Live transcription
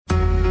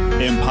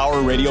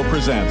Empower Radio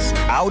presents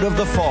Out of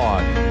the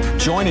Fog.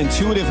 Join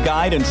intuitive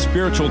guide and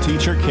spiritual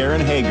teacher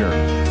Karen Hager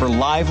for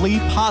lively,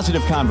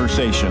 positive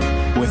conversation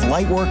with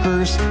light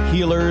workers,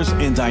 healers,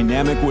 and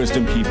dynamic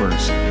wisdom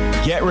keepers.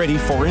 Get ready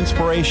for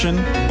inspiration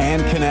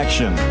and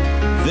connection.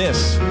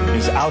 This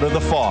is Out of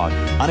the Fog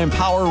on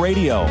Empower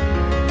Radio.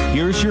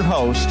 Here's your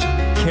host,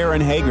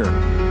 Karen Hager.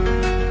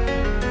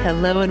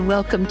 Hello and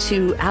welcome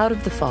to Out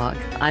of the Fog.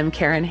 I'm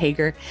Karen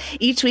Hager.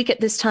 Each week at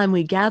this time,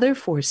 we gather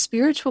for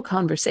spiritual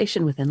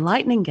conversation with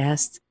enlightening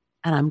guests,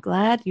 and I'm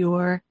glad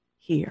you're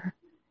here.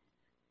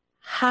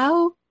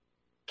 How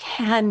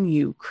can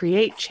you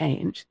create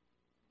change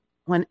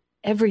when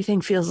everything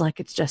feels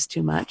like it's just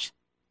too much?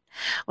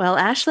 Well,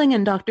 Aisling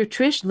and Dr.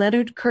 Trish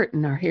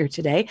Leonard-Curtin are here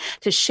today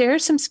to share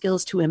some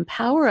skills to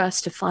empower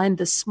us to find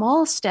the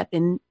small step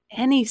in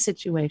any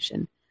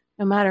situation,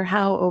 no matter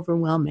how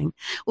overwhelming.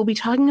 We'll be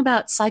talking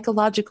about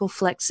psychological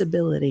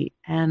flexibility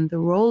and the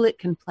role it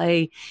can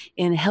play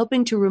in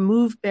helping to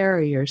remove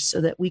barriers so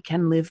that we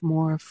can live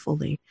more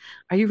fully.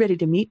 Are you ready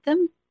to meet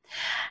them?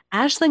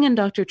 Aisling and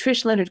Dr.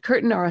 Trish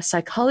Leonard-Curtin are a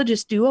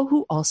psychologist duo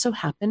who also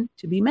happen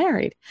to be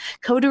married.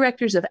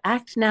 Co-directors of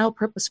Act Now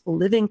Purposeful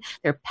Living,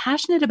 they're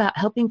passionate about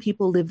helping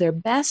people live their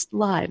best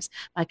lives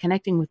by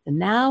connecting with the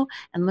now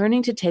and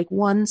learning to take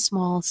one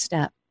small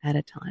step at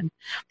a time.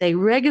 They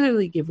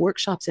regularly give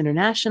workshops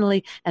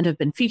internationally and have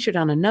been featured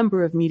on a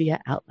number of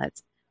media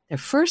outlets. Their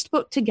first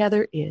book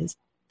together is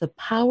The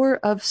Power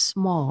of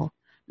Small,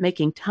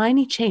 Making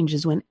Tiny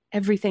Changes When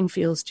Everything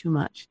Feels Too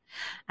Much.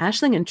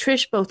 Aisling and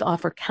Trish both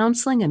offer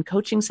counseling and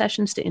coaching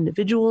sessions to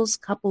individuals,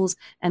 couples,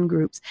 and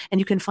groups.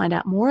 And you can find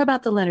out more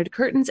about the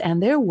Leonard-Curtins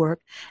and their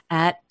work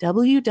at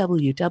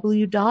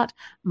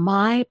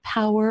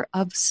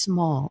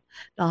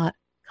www.mypowerofsmall.com.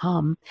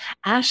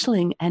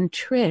 Aisling and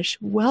Trish,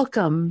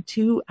 welcome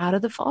to Out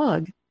of the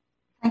Fog.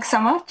 Thanks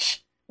so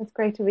much. It's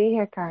great to be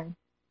here, Karen.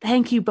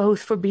 Thank you both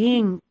for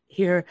being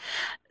here.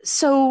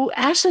 So,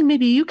 Aisling,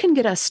 maybe you can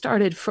get us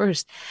started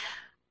first.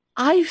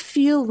 I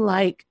feel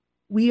like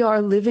we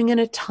are living in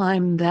a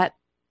time that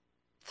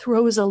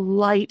throws a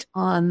light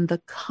on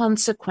the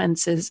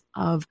consequences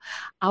of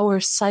our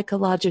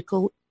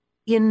psychological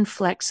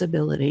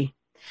inflexibility.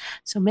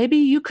 So maybe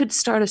you could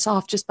start us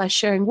off just by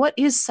sharing what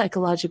is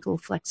psychological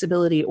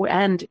flexibility or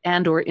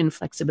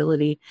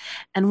inflexibility,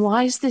 and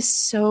why is this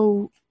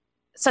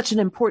such an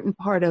important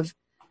part of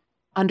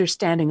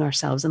understanding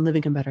ourselves and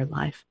living a better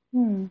life?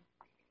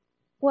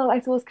 Well,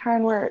 I suppose,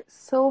 Karen, we're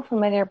so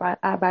familiar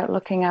about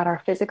looking at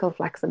our physical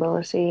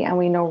flexibility, and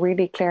we know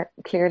really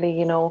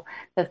clearly,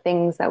 the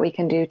things that we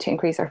can do to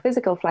increase our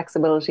physical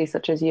flexibility,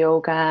 such as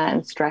yoga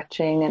and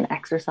stretching and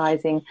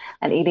exercising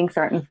and eating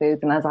certain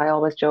foods. And as I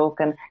always joke,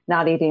 and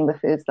not eating the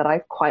foods that I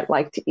quite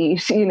like to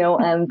eat,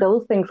 and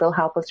those things will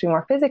help us to be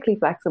more physically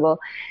flexible.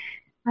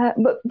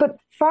 But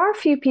far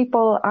few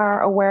people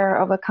are aware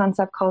of a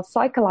concept called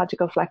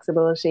psychological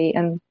flexibility,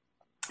 and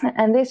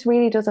this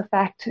really does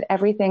affect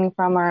everything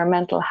from our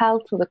mental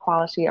health to the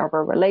quality of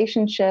our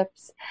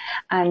relationships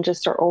and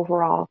just our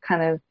overall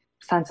kind of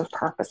sense of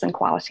purpose and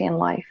quality in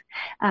life.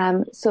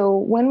 So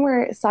when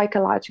we're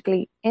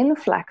psychologically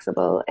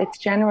inflexible, it's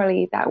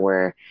generally that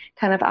we're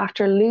kind of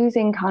after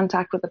losing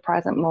contact with the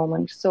present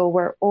moment. So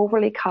we're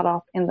overly caught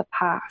up in the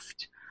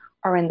past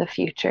or in the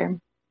future.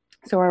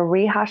 So we're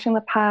rehashing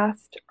the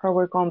past, or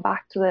we're going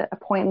back to a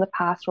point in the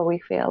past where we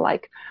feel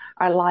like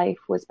our life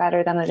was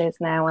better than it is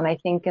now. And I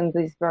think in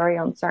these very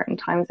uncertain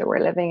times that we're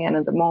living in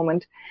at the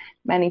moment,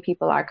 many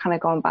people are kind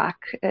of going back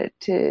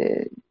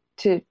to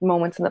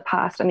moments in the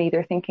past and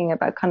either thinking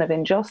about kind of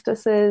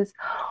injustices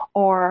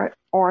or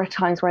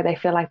times where they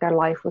feel like their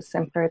life was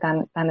simpler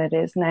than it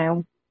is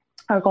now.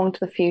 Or going to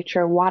the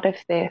future, what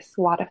if this,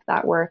 what if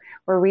that? We're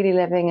really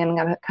living in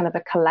a kind of a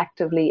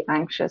collectively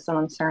anxious and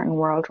uncertain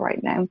world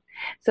right now.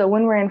 So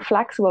when we're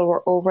inflexible,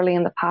 we're overly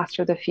in the past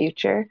or the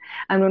future.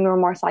 And when we're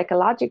more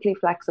psychologically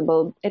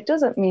flexible, it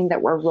doesn't mean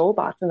that we're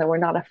robots and that we're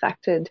not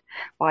affected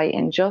by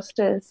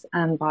injustice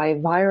and by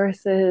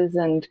viruses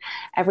and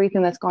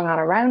everything that's going on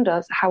around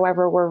us.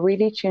 However, we're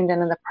really tuned in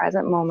the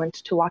present moment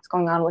to what's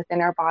going on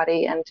within our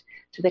body and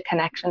to the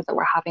connections that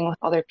we're having with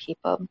other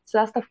people. So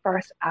that's the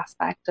first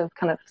aspect of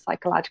kind of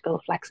psychological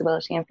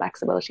flexibility and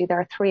flexibility. There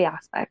are three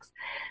aspects.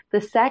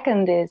 The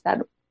second is that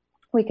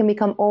we can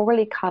become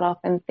overly caught up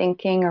in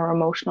thinking or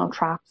emotional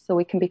traps. So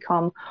we can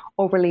become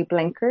overly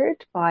blinkered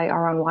by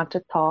our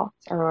unwanted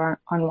thoughts or our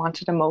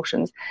unwanted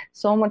emotions.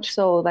 So much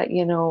so that,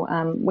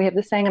 we have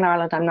the saying in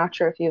Ireland, I'm not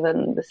sure if you've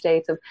in the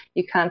States, of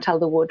you can't tell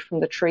the wood from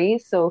the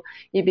trees. So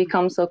you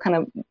become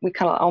we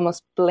kind of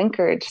almost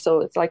blinkered. So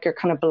it's like you're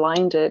kind of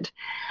blinded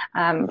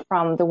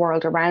from the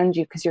world around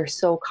you because you're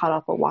so caught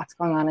up with what's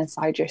going on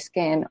inside your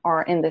skin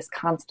or in this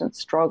constant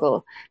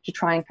struggle to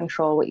try and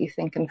control what you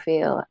think and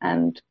feel.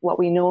 And what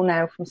we know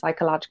now from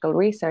psychological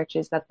research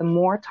is that the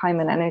more time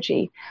and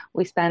energy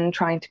we spend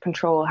trying to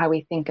control how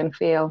we think and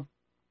feel,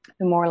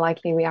 the more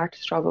likely we are to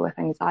struggle with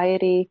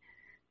anxiety,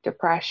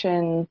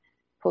 depression,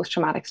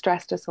 post-traumatic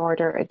stress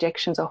disorder,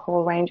 addictions, a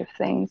whole range of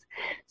things.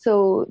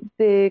 So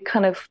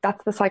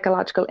that's the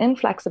psychological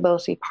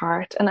inflexibility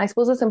part. And I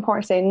suppose it's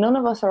important to say none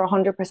of us are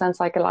 100%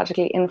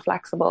 psychologically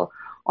inflexible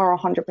or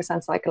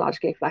 100%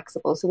 psychologically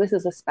flexible. So this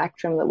is a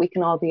spectrum that we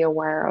can all be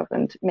aware of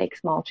and make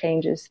small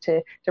changes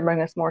to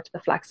bring us more to the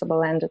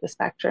flexible end of the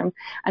spectrum.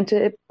 And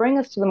to bring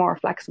us to the more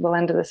flexible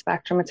end of the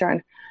spectrum, it's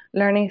around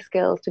learning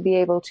skills to be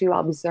able to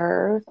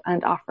observe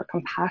and offer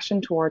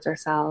compassion towards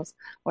ourselves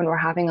when we're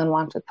having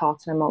unwanted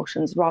thoughts and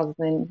emotions, rather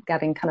than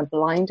getting kind of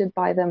blinded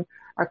by them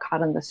or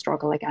caught in the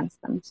struggle against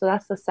them. So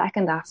that's the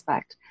second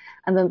aspect.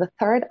 And then the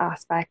third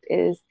aspect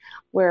is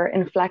we're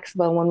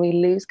inflexible when we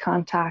lose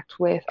contact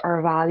with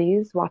our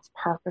values, what's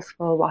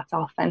purposeful, what's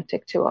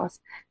authentic to us.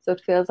 So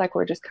it feels like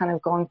we're just kind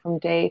of going from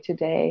day to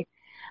day.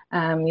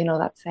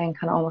 That saying,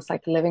 kind of almost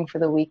like living for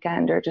the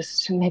weekend, or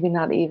just maybe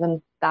not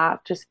even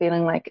that, just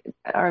feeling like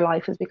our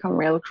life has become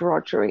real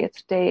drudgery.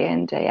 It's day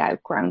in, day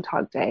out,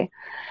 Groundhog Day.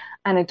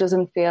 And it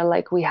doesn't feel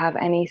like we have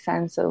any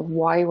sense of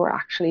why we're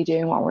actually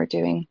doing what we're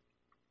doing.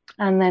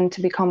 And then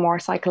to become more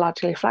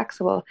psychologically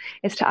flexible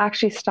is to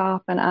actually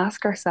stop and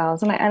ask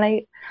ourselves. And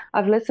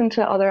I've listened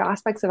to other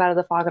aspects of Out of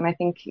the Fog, and I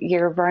think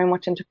you're very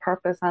much into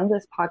purpose on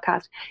this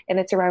podcast. And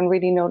it's around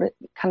really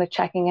kind of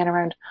checking in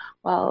around,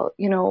 well,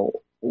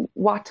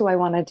 what do I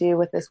want to do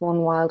with this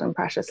one wild and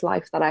precious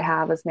life that I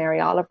have, as Mary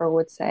Oliver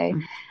would say.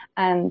 Mm-hmm.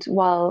 And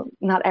while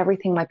not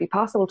everything might be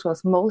possible to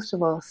us, most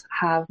of us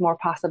have more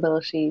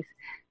possibilities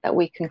that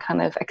we can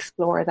kind of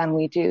explore than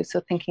we do.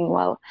 So thinking,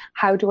 well,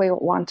 how do I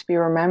want to be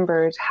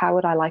remembered? How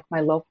would I like my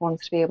loved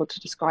ones to be able to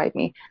describe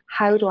me?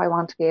 How do I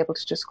want to be able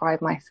to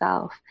describe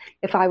myself?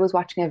 If I was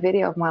watching a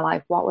video of my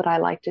life, what would I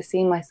like to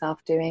see myself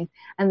doing?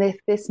 And if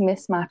this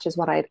mismatches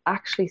what I'd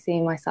actually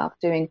seen myself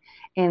doing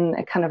in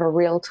a kind of a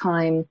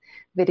real-time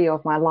video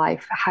of my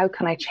life, how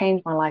can I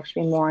change my life to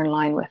be more in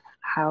line with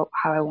how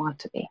I want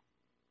to be?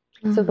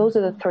 Mm-hmm. So those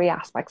are the three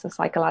aspects of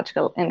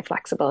psychological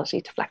inflexibility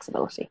to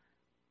flexibility.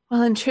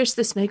 Well, and Trish,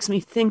 this makes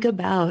me think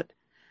about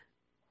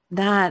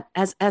that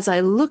as I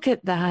look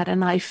at that,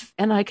 and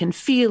I can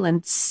feel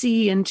and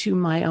see into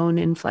my own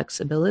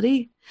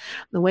inflexibility,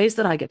 the ways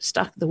that I get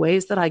stuck, the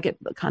ways that I get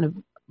kind of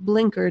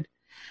blinkered.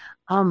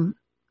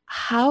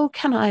 How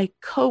can I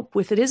cope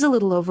with it? Is a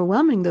little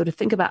overwhelming, though, to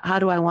think about how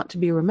do I want to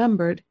be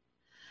remembered.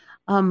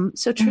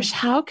 So Trish,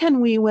 how can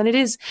we,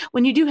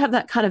 when you do have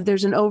that kind of,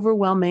 there's an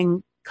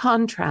overwhelming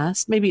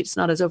contrast, maybe it's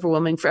not as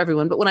overwhelming for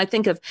everyone, but when I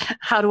think of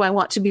how do I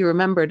want to be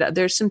remembered,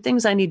 there's some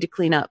things I need to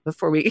clean up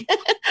before we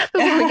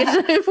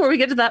before we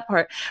get to that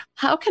part.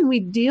 How can we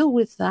deal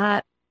with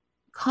that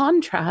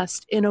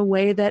contrast in a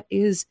way that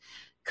is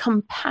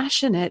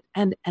compassionate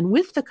and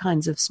with the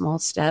kinds of small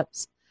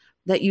steps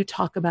that you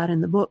talk about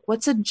in the book?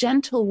 What's a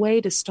gentle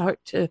way to start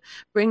to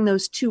bring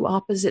those two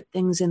opposite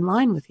things in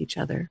line with each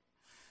other?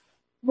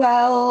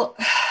 Well,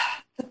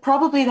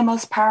 probably the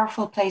most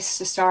powerful place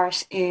to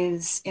start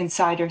is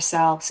inside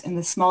ourselves, in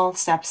the small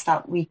steps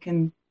that we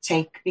can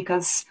take,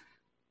 because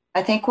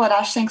I think what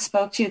Aisling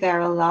spoke to there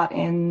a lot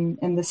in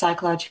the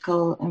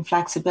psychological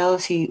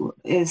inflexibility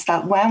is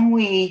that when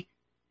we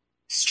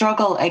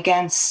struggle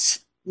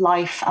against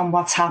life and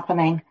what's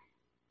happening,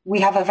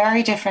 we have a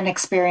very different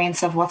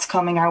experience of what's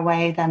coming our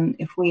way than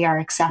if we are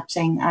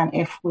accepting and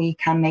if we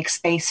can make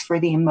space for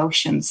the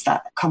emotions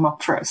that come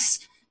up for us.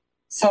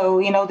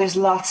 So, there's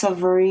lots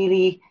of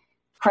really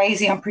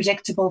crazy,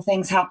 unpredictable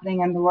things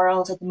happening in the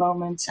world at the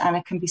moment. And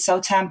it can be so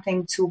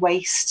tempting to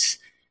waste,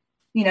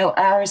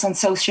 hours on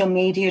social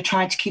media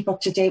trying to keep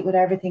up to date with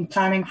everything,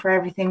 planning for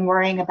everything,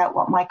 worrying about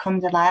what might come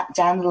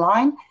down the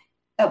line,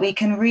 that we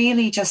can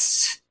really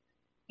just,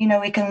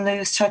 we can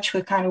lose touch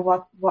with kind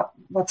of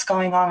what's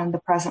going on in the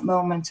present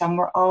moment. And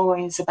we're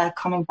always about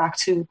coming back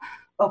to,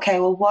 okay,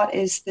 well, what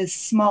is this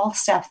small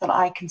step that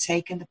I can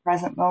take in the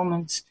present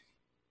moment?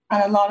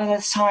 And a lot of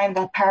this time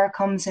that power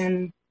comes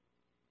in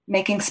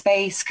making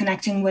space,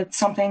 connecting with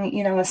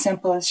something, as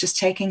simple as just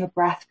taking a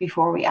breath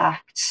before we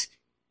act.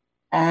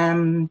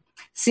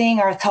 Seeing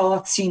our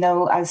thoughts,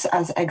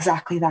 as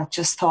exactly that,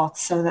 just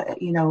thoughts, so that,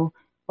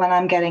 when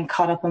I'm getting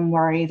caught up in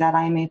worry, that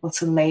I'm able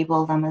to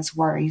label them as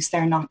worries.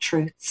 They're not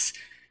truths.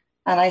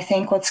 And I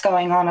think what's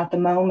going on at the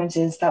moment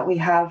is that we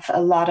have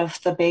a lot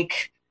of the big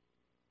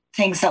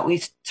things that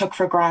we took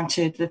for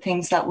granted, the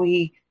things that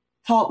we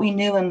thought we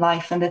knew in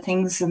life, and the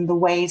things and the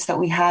ways that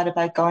we had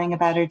about going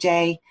about our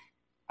day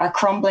are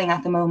crumbling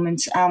at the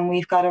moment, and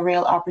we've got a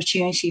real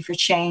opportunity for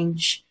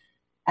change.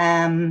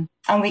 And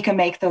we can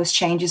make those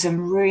changes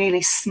in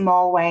really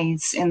small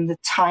ways in the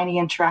tiny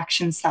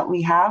interactions that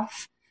we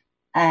have.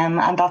 And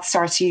that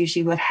starts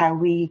usually with how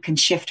we can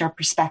shift our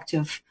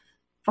perspective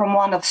from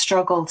one of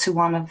struggle to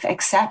one of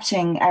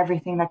accepting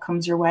everything that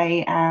comes your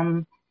way,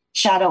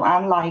 shadow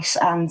and light,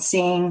 and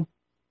seeing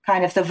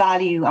kind of the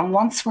value. And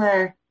once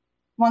we're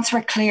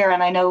clear,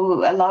 and I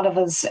know a lot of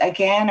us,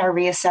 again, are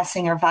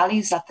reassessing our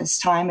values at this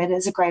time, it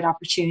is a great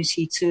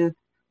opportunity to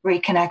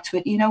reconnect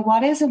with,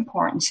 what is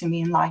important to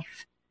me in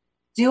life.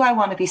 Do I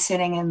want to be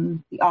sitting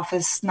in the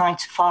office 9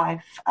 to 5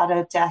 at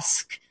a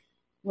desk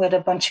with a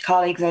bunch of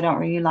colleagues I don't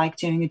really like,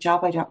 doing a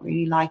job I don't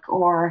really like?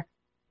 Or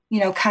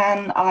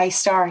can I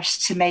start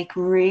to make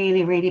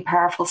really, really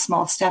powerful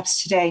small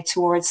steps today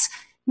towards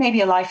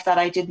maybe a life that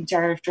I didn't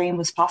dare dream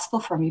was possible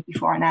for me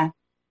before now?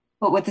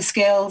 But with the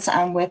skills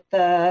and with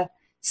the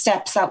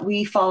steps that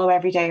we follow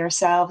every day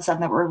ourselves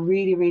and that we're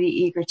really, really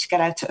eager to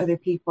get out to other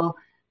people,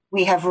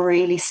 we have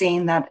really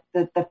seen that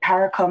the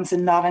power comes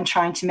in not in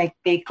trying to make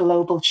big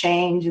global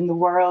change in the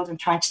world and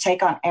trying to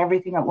take on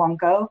everything at one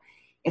go.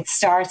 It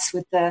starts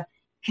with the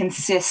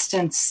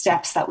consistent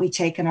steps that we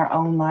take in our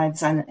own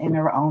lives and in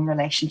our own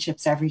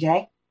relationships every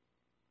day.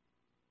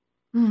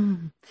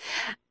 Mm.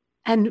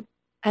 And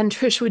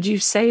Trish, would you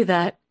say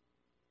that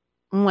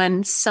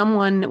when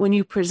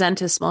you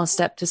present a small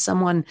step to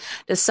someone,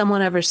 does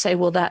someone ever say,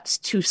 well, that's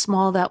too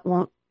small, that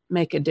won't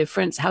make a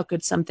difference? How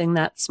could something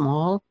that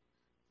small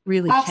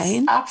really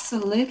change?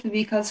 Absolutely,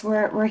 because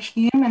we're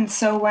human.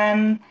 So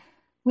when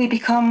we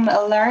become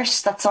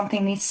alert that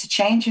something needs to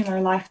change in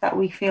our life, that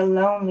we feel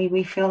lonely,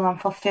 we feel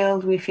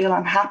unfulfilled, we feel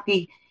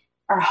unhappy,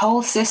 our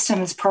whole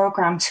system is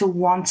programmed to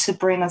want to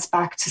bring us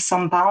back to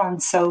some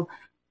balance. So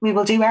we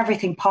will do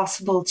everything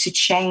possible to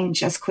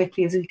change as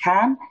quickly as we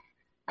can.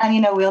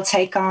 And, we'll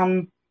take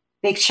on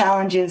big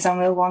challenges and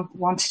we'll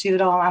want to do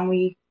it all. And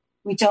we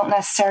don't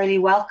necessarily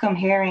welcome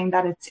hearing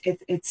that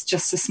it's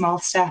just a small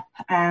step.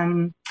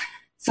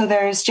 So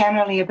there's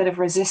generally a bit of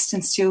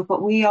resistance to it,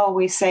 but we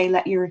always say,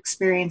 let your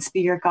experience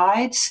be your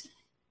guide.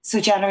 So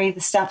generally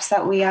the steps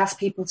that we ask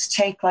people to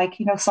take, like,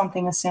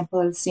 something as simple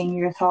as seeing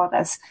your thought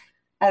as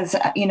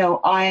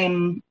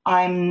I'm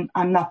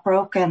not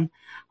broken.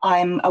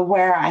 I'm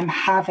aware I'm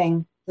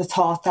having the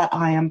thought that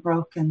I am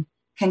broken,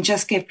 can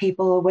just give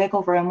people a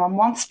wiggle room. And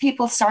once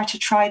people start to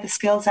try the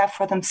skills out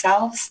for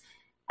themselves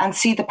and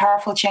see the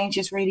powerful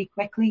changes really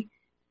quickly,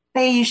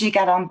 they usually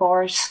get on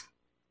board.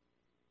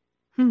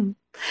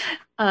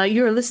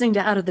 You're listening to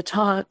Out of the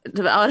Talk.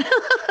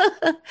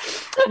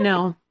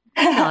 No,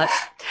 not.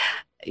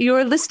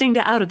 You're listening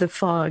to Out of the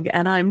Fog,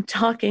 and I'm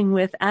talking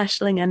with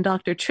Aisling and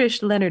Dr.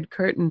 Trish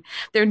Leonard-Curtin.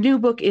 Their new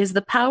book is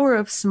The Power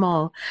of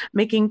Small,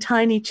 Making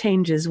Tiny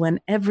Changes When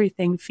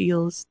Everything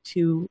Feels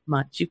Too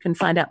Much. You can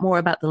find out more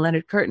about the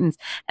Leonard-Curtins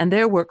and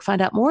their work,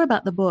 find out more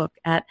about the book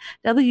at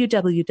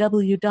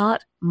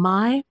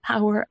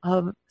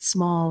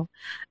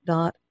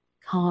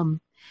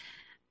www.mypowerofsmall.com.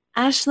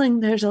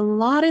 Aisling, there's a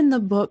lot in the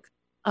book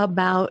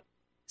about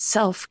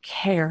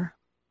self-care.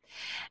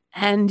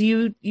 And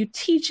you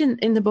teach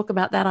in the book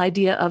about that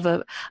idea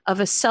of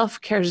a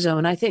self-care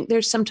zone. I think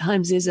there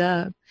sometimes is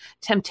a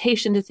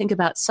temptation to think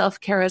about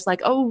self-care as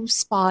like,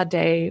 spa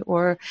day,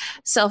 or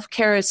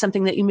self-care as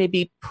something that you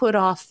maybe put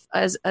off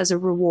as a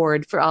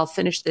reward for, I'll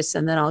finish this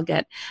and then I'll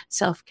get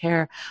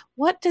self-care.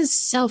 What does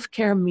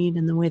self-care mean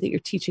in the way that you're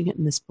teaching it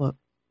in this book?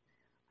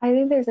 I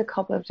think there's a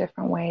couple of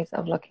different ways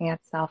of looking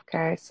at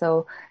self-care.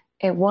 So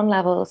at one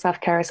level,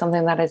 self-care is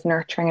something that is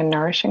nurturing and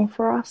nourishing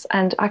for us.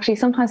 And actually,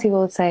 sometimes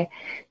people would say,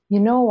 you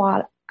know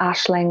what,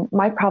 Aisling,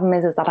 my problem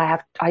is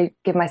that I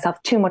give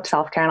myself too much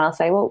self-care. And I'll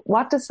say, well,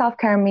 what does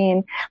self-care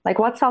mean? Like,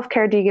 what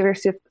self-care do you give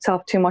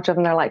yourself too much of?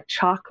 And they're like,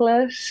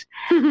 chocolate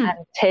and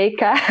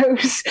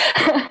takeout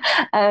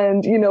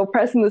and,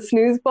 pressing the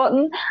snooze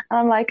button. And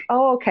I'm like,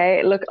 oh,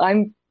 okay, look,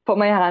 put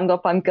my hand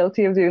up. I'm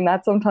guilty of doing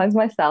that sometimes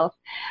myself.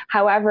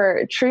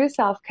 However, true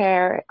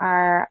self-care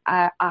are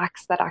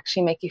acts that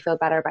actually make you feel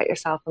better about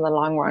yourself in the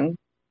long run.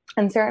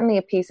 And certainly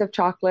a piece of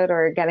chocolate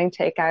or getting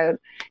takeout,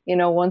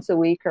 once a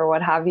week or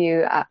what have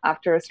you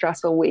after a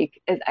stressful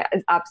week is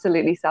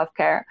absolutely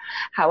self-care.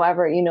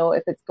 However,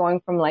 if it's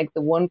going from like the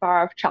one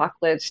bar of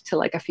chocolate to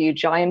like a few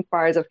giant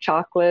bars of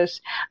chocolate,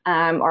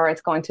 or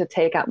it's going to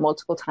take out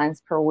multiple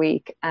times per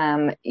week,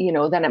 then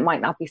it might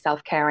not be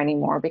self-care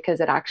anymore, because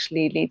it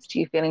actually leads to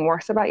you feeling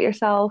worse about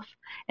yourself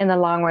in the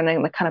long run,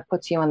 and it kind of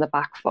puts you on the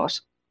back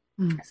foot.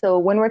 So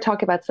when we're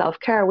talking about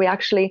self-care, we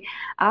actually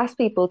ask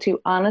people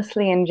to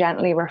honestly and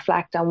gently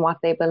reflect on what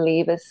they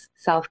believe is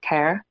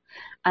self-care.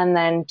 And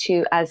then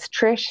to, as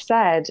Trish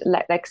said,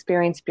 let the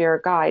experience be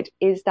your guide.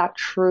 Is that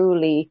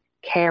truly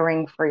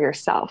caring for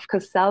yourself?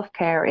 Because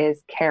self-care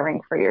is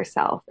caring for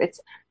yourself. It's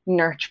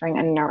nurturing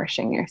and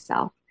nourishing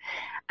yourself.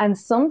 And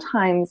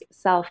sometimes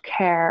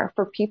self-care,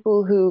 for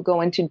people who go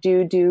into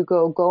do,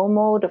 go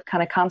mode of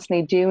kind of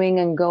constantly doing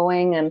and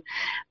going and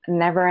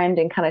never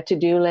ending kind of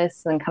to-do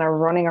lists and kind of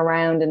running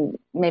around and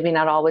maybe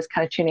not always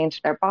kind of tuning into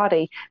their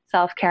body,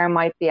 self-care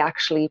might be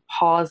actually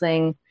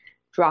pausing,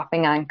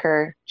 dropping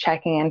anchor,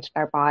 checking into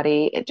their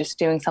body, just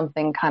doing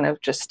something kind of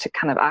just to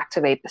kind of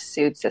activate the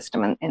soothe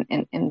system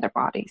in their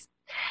bodies.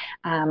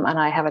 And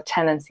I have a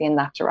tendency in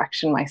that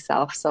direction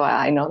myself, so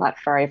I know that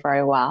very,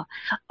 very well.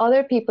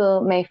 Other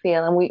people may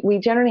feel, and we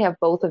generally have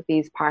both of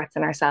these parts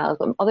in ourselves,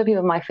 but other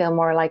people might feel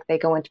more like they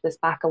go into this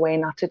back away,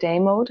 not today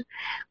mode,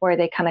 where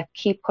they kind of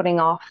keep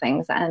putting off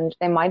things, and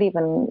they might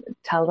even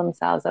tell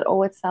themselves that,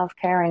 it's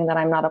self-caring that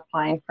I'm not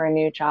applying for a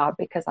new job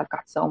because I've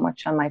got so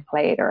much on my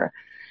plate, or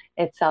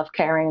it's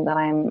self-caring that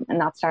I'm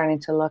not starting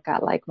to look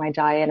at like my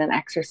diet and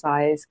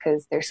exercise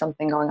because there's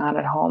something going on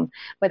at home.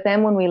 But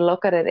then when we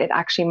look at it, it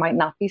actually might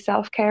not be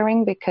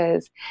self-caring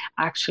because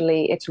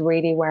actually it's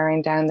really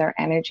wearing down their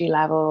energy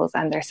levels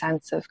and their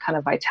sense of kind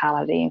of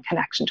vitality and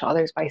connection to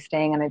others by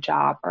staying in a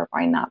job or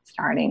by not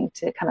starting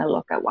to kind of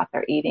look at what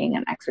they're eating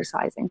and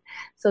exercising.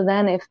 So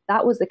then if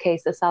that was the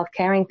case, the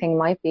self-caring thing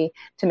might be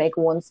to make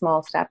one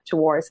small step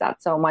towards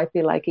that. So it might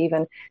be like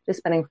even just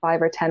spending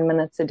 5 or 10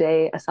 minutes a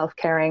day. A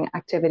self-caring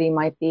activity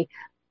might be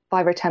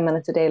 5 or 10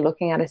 minutes a day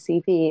looking at a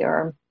CV,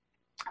 or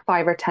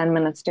 5 or 10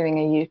 minutes doing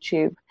a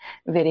YouTube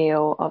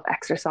video of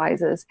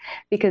exercises.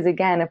 Because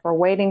again, if we're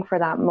waiting for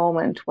that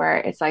moment where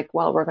it's like,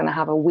 well, we're going to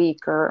have a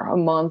week or a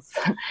month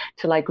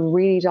to like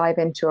really dive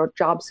into a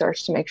job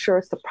search to make sure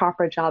it's the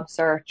proper job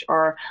search,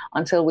 or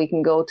until we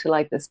can go to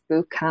like this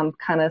boot camp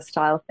kind of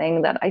style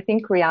thing, that I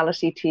think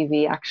reality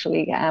TV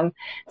actually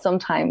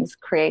sometimes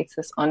creates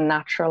this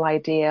unnatural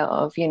idea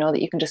of, you know,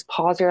 that you can just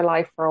pause your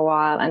life for a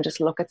while and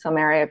just look at some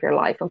area of your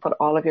life and put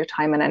all of your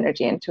time and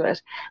energy into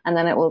it, and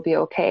then it will be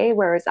okay.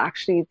 Whereas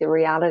actually the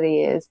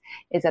reality is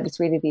that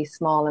it's really these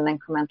small and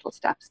incremental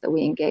steps that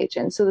we engage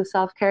in. So the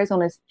self-care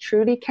zone is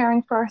truly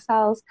caring for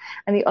ourselves.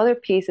 And the other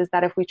piece is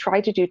that if we try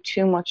to do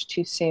too much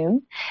too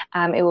soon,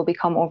 it will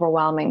become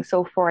overwhelming.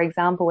 So for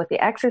example, with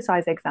the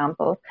exercise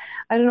example,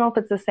 I don't know if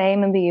it's the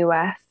same in the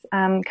US,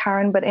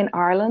 Karen, but in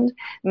Ireland,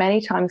 many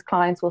times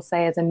clients will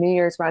say as a New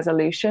Year's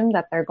resolution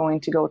that they're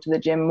going to go to the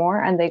gym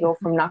more, and they go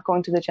from not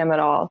going to the gym at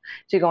all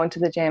to going to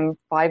the gym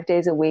 5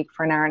 days a week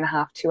for an hour and a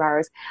half, 2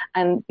 hours.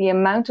 And the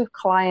amount of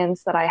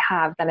clients that I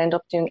have that end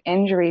up doing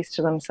injuries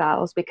to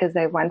themselves because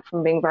they went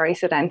from being very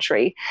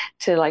sedentary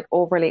to like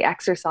overly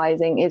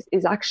exercising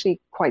is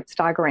actually quite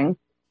staggering.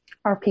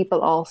 Are people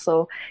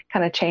also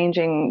kind of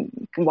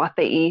changing what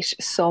they eat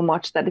so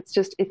much that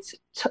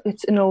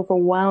it's an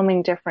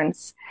overwhelming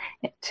difference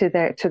to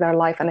their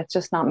life, and it's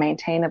just not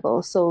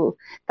maintainable. So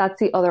that's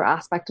the other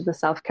aspect of the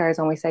self-care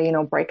zone. We say, you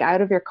know, break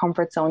out of your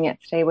comfort zone yet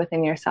stay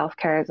within your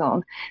self-care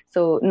zone.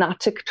 So not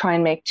to try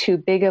and make too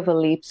big of a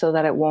leap so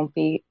that it won't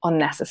be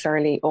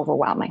unnecessarily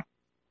overwhelming.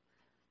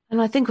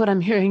 And I think what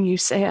I'm hearing you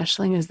say,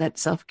 Aisling, is that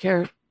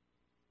self-care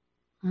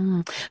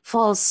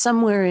falls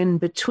somewhere in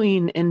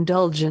between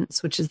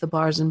indulgence, which is the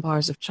bars and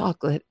bars of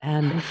chocolate,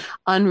 and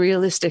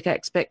unrealistic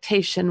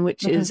expectation,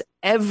 which is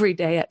every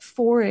day at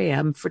 4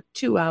 a.m. for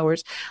 2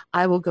 hours,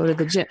 I will go to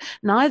the gym.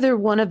 Neither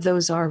one of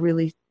those are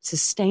really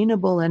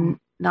sustainable, and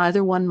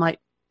neither one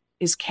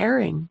is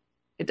caring.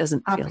 It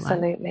doesn't feel like.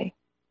 Absolutely.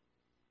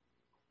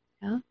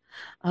 Yeah.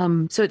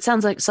 So it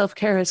sounds like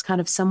self-care is kind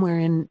of somewhere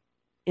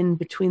in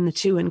between the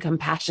two, and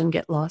compassion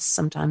get lost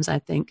sometimes, I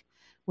think,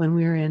 when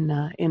we're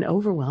in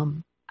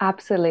overwhelm.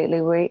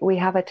 Absolutely. We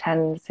have a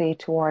tendency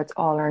towards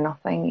all or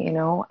nothing, you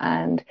know,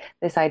 and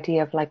this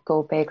idea of like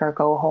go big or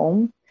go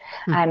home.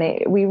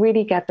 And we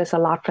really get this a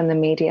lot from the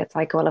media. It's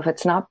like, well, if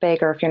it's not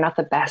big or if you're not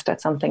the best at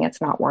something, it's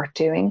not worth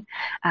doing.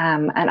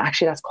 And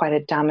actually, that's quite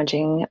a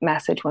damaging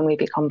message when we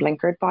become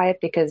blinkered by it,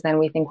 because then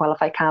we think, well,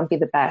 if I can't be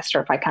the best,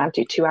 or if I can't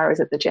do 2 hours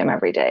at the gym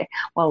every day,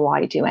 well,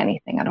 why do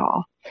anything at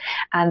all?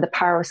 And the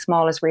power of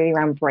small is really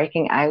around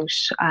breaking out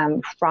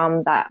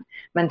from that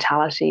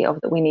mentality of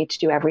that we need to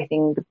do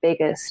everything the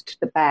biggest,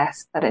 the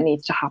best, that it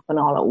needs to happen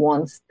all at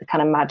once, the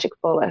kind of magic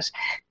bullet,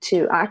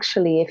 to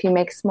actually, if you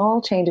make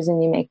small changes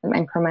and you make them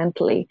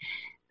incrementally,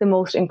 the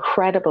most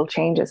incredible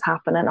changes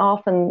happen. And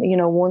often, you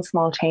know, one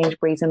small change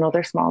breeds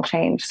another small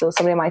change. So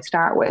somebody might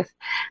start with,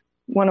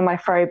 one of my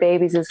furry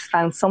babies has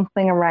found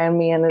something around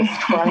me and is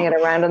twirling it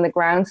around on the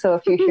ground. So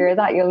if you hear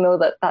that, you'll know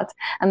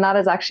that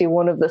is actually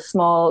one of the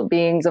small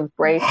beings of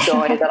great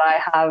joy that I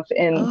have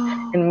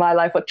in my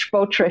life. What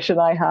both Trish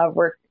and I have,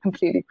 we're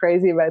completely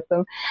crazy about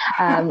them.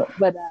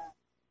 But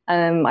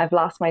I've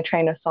lost my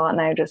train of thought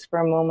now just for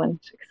a moment.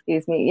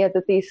 Excuse me. Yeah,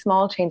 that these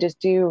small changes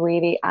do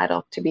really add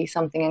up to be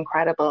something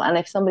incredible. And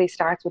if somebody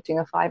starts with doing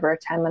a 5 or a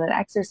 10-minute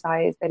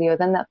exercise video,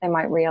 then that they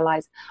might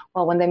realize,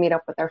 well, when they meet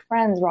up with their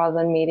friends, rather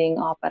than meeting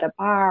up at a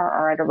bar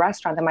or at a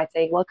restaurant, they might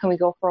say, well, can we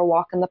go for a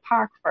walk in the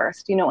park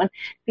first? You know, and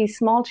these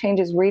small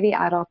changes really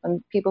add up,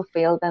 and people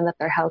feel then that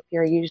they're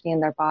healthier, usually in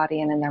their body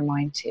and in their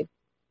mind too.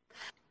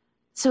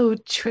 So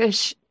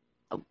Trish,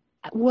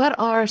 what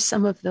are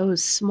some of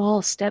those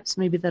small steps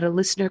maybe that a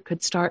listener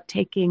could start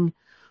taking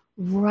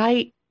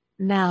right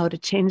now to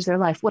change their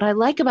life? What I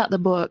like about the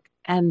book,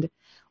 and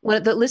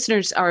what the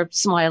listeners are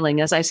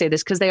smiling as I say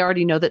this, because they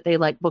already know that they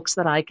like books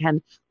that I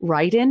can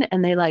write in,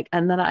 and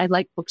that I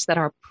like books that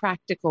are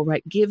practical,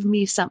 right? Give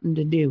me something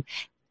to do.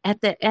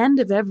 At the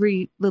end of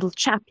every little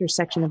chapter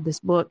section of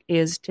this book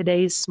is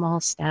today's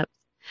small steps.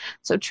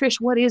 So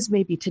Trish, what is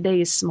maybe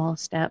today's small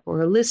step,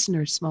 or a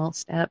listener's small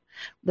step,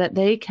 that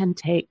they can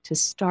take to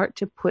start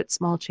to put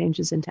small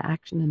changes into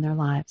action in their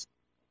lives?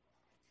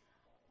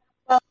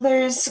 Well,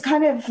 there's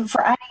kind of,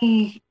 for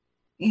any,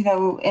 you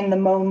know, in the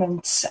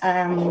moment,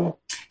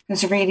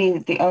 there's really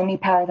the only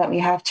power that we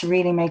have to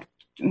really make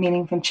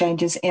meaningful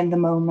changes in the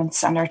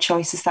moments and our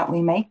choices that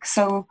we make.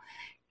 So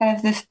kind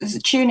of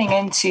this tuning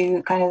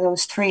into kind of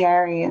those 3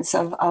 areas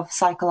of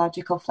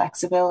psychological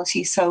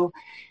flexibility. So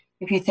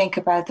if you think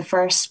about the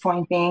first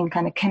point being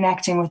kind of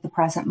connecting with the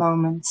present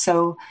moment.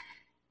 So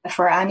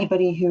for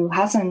anybody who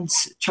hasn't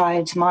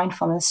tried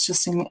mindfulness,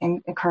 just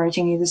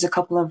encouraging you, there's a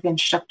couple of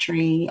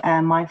introductory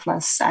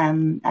mindfulness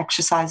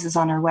exercises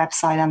on our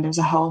website, and there's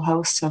a whole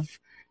host of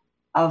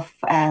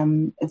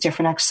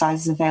different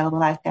exercises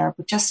available out there.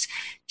 But just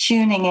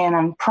tuning in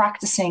and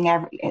practicing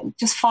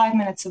just 5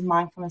 minutes of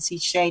mindfulness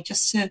each day,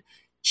 just to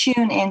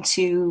tune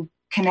into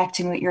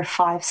connecting with your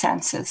five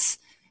senses,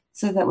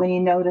 so that when you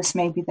notice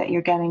maybe that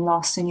you're getting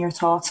lost in your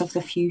thoughts of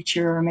the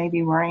future, or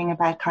maybe worrying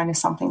about kind of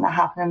something that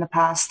happened in the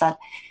past, that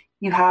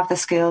you have the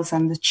skills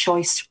and the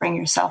choice to bring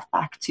yourself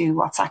back to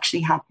what's actually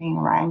happening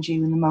around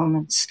you in the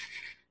moment.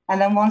 And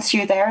then once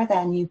you're there,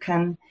 then you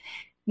can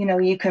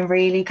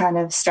really kind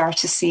of start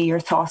to see your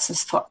thoughts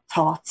as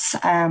thoughts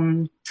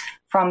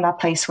from that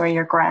place where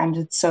you're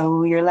grounded.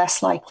 So you're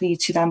less likely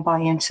to then buy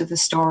into the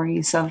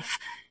stories of,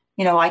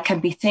 I can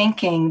be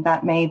thinking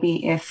that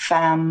maybe if,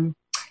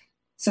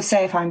 so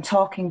say if I'm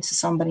talking to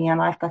somebody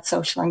and I've got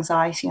social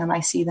anxiety and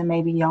I see them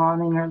maybe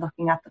yawning or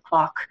looking at the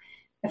clock,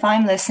 if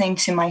I'm listening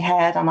to my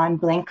head and I'm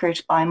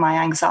blinkered by my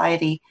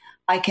anxiety,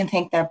 I can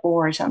think they're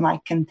bored and I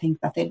can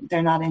think that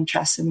they're not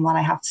interested in what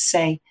I have to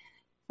say.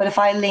 But if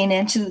I lean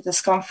into the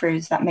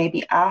discomfort that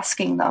maybe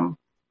asking them,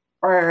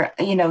 or,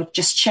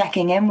 just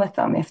checking in with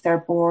them if they're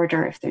bored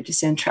or if they're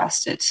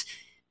disinterested,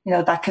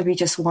 that could be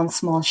just one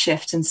small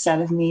shift,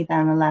 instead of me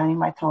then allowing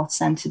my thoughts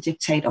then to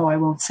dictate, oh, I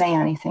won't say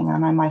anything,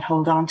 and I might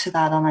hold on to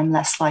that, and I'm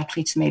less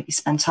likely to maybe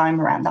spend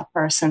time around that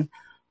person,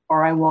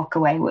 or I walk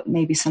away with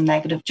maybe some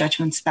negative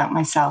judgments about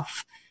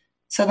myself.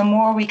 So the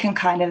more we can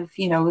kind of,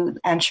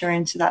 enter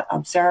into that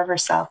observer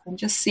self and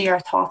just see our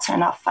thoughts are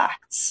not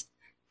facts.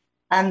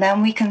 And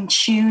then we can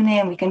tune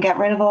in, we can get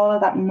rid of all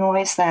of that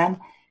noise then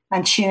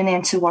and tune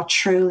into what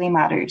truly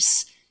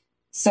matters.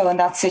 So in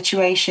that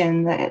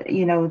situation,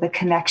 the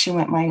connection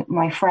with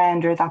my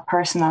friend or that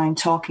person that I'm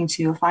talking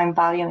to, if I'm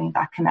valuing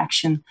that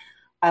connection,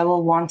 I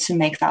will want to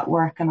make that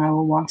work, and I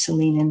will want to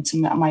lean into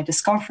my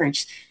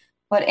discomfort.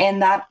 But in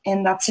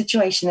that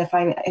situation,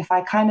 if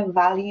I kind of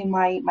value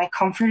my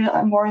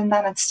comfort more than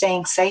that and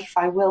staying safe,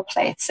 I will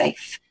play it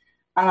safe.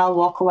 And I'll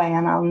walk away,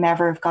 and I'll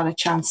never have got a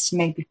chance to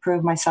maybe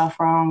prove myself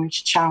wrong or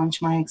to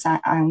challenge my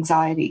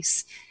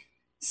anxieties.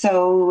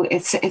 So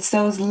it's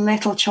those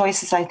little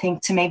choices, I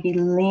think, to maybe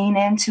lean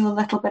into a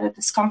little bit of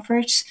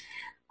discomfort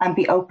and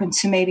be open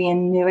to maybe a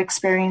new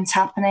experience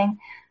happening,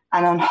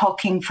 and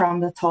unhooking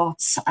from the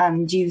thoughts,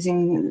 and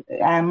using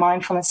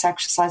mindfulness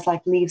exercise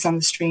like Leaves on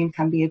the Stream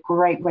can be a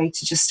great way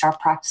to just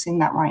start practicing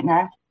that right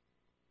now.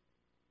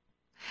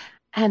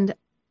 And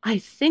I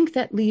think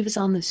that Leaves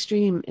on the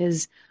Stream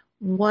is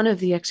one of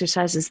the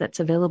exercises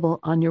that's available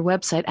on your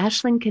website.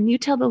 Aisling, can you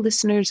tell the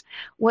listeners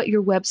what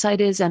your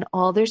website is and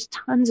all? There's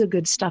tons of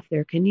good stuff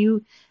there. Can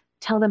you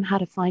tell them how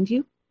to find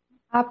you?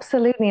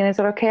 Absolutely. And is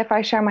it okay if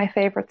I share my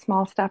favorite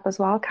small step as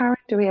well, Karen?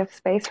 Do we have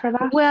space for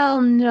that?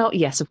 Well, no.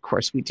 Yes, of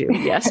course we do.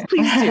 Yes,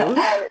 please do.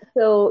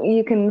 So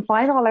you can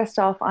find all our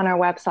stuff on our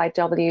website,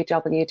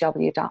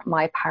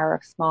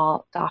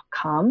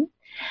 www.mypowerofsmall.com.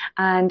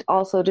 And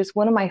also, just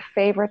one of my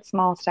favorite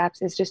small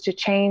steps is just to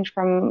change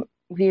from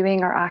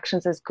viewing our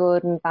actions as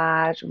good and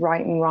bad,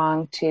 right and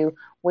wrong, to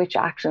which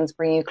actions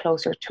bring you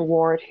closer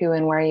toward who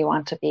and where you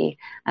want to be,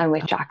 and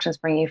which actions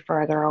bring you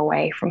further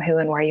away from who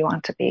and where you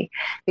want to be.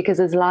 Because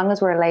as long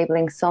as we're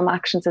labeling some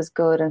actions as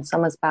good and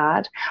some as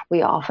bad,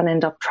 we often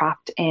end up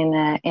trapped in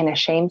a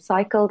shame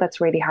cycle that's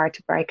really hard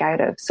to break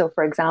out of. So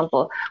for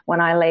example,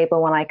 when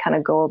I kind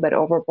of go a bit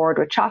overboard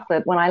with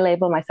chocolate, when I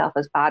label myself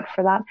as bad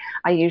for that,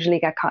 I usually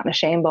get caught in a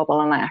shame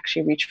bubble and I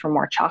actually reach for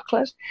more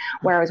chocolate.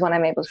 Whereas when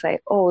I'm able to say,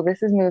 oh,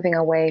 this is moving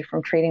away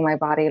from treating my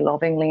body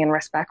lovingly and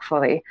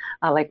respectfully,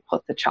 I like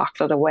put the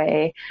chocolate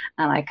away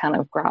and I kind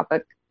of grab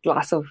a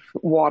glass of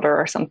water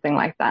or something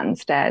like that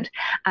instead.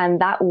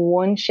 And that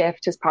one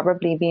shift has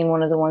probably been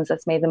one of the ones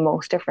that's made the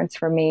most difference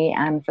for me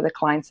and for the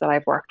clients that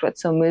I've worked with.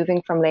 So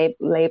moving from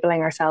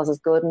labeling ourselves as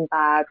good and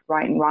bad,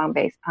 right and wrong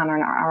based on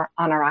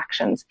our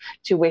actions,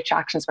 to which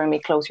actions bring me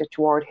closer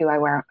toward who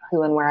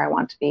and where I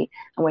want to be,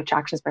 and which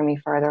actions bring me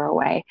further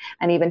away.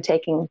 And even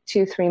taking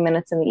 2-3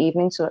 minutes in the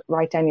evening to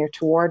write down your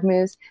toward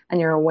moves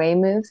and your away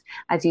moves.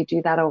 As you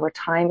do that over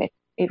time,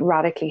 it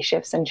radically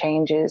shifts and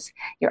changes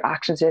your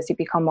actions as you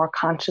become more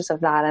conscious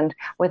of that. And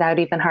without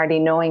even hardly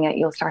knowing it,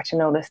 you'll start to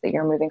notice that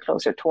you're moving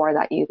closer toward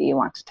that you that you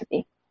want it to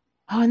be.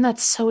 Oh, and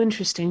that's so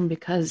interesting,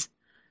 because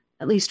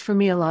at least for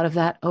me, a lot of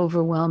that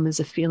overwhelm is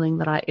a feeling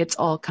that it's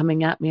all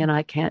coming at me and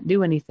I can't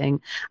do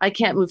anything. I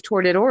can't move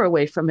toward it or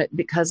away from it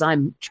because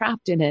I'm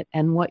trapped in it.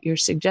 And what you're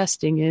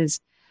suggesting is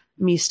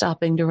me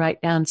stopping to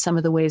write down some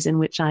of the ways in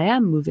which I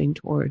am moving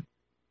toward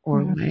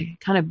or away.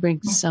 Kind of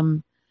brings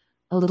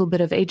a little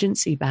bit of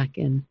agency back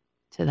in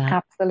to that.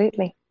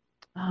 Absolutely.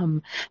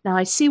 Now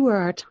I see where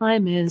our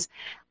time is.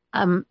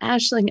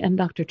 Aisling and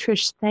Dr.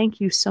 Trish,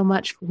 thank you so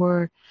much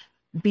for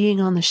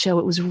being on the show.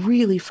 It was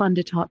really fun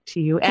to talk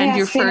to you and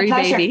your furry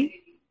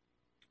baby.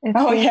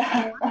 Oh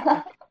yeah.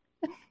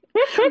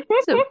 So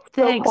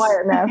thanks. So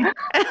quiet now.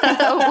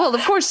 Well,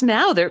 of course,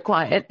 now they're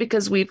quiet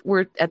because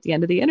we're at the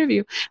end of the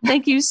interview.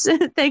 Thank you so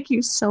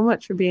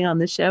much for being on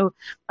the show.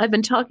 I've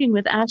been talking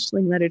with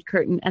Aisling Leonard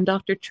Curtin and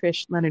Dr.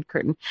 Trish Leonard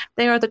Curtin.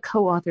 They are the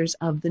co-authors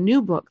of the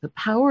new book, The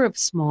Power of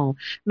Small,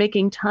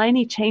 Making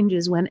Tiny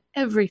Changes When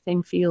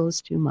Everything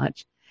Feels Too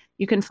Much.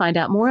 You can find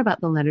out more about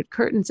the Leonard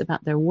Curtins,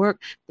 about their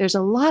work. There's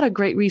a lot of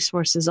great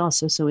resources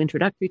also, so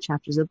introductory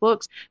chapters of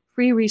books,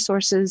 free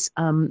resources,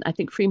 I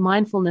think free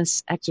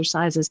mindfulness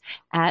exercises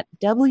at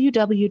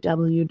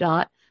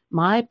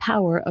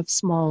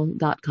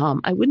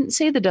www.mypowerofsmall.com. I wouldn't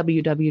say the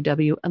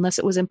www unless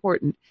it was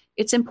important.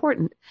 It's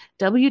important.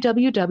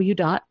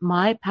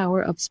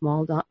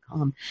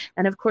 www.mypowerofsmall.com.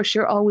 And of course,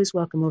 you're always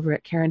welcome over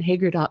at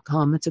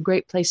KarenHager.com. It's a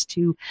great place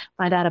to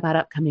find out about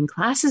upcoming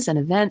classes and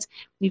events.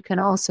 You can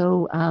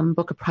also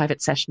book a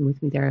private session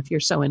with me there if you're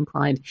so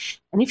inclined.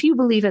 And if you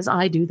believe, as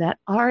I do, that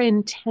our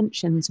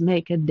intentions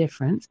make a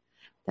difference,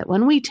 that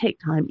when we take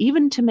time,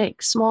 even to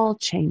make small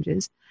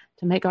changes,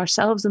 to make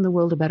ourselves and the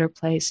world a better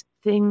place,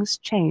 things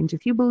change.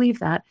 If you believe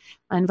that,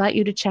 I invite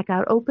you to check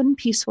out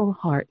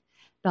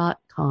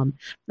openpeacefulheart.com.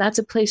 That's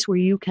a place where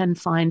you can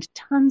find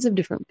tons of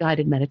different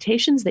guided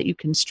meditations that you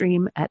can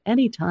stream at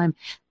any time,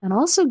 and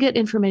also get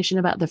information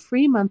about the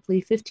free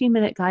monthly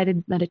 15-minute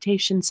guided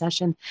meditation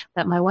session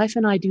that my wife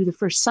and I do the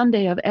first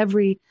Sunday of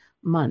every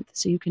month.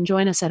 So you can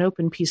join us at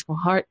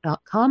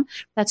openpeacefulheart.com.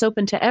 That's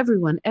open to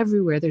everyone,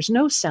 everywhere. There's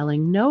no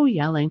selling, no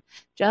yelling,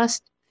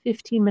 just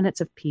 15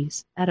 minutes of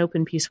peace at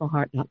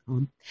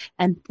openpeacefulheart.com.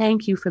 And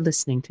thank you for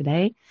listening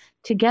today.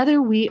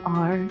 Together we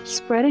are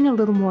spreading a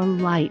little more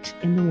light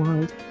in the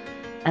world,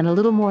 and a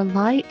little more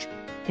light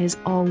is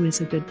always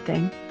a good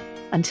thing.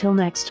 Until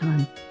next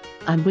time,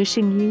 I'm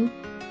wishing you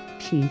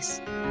peace.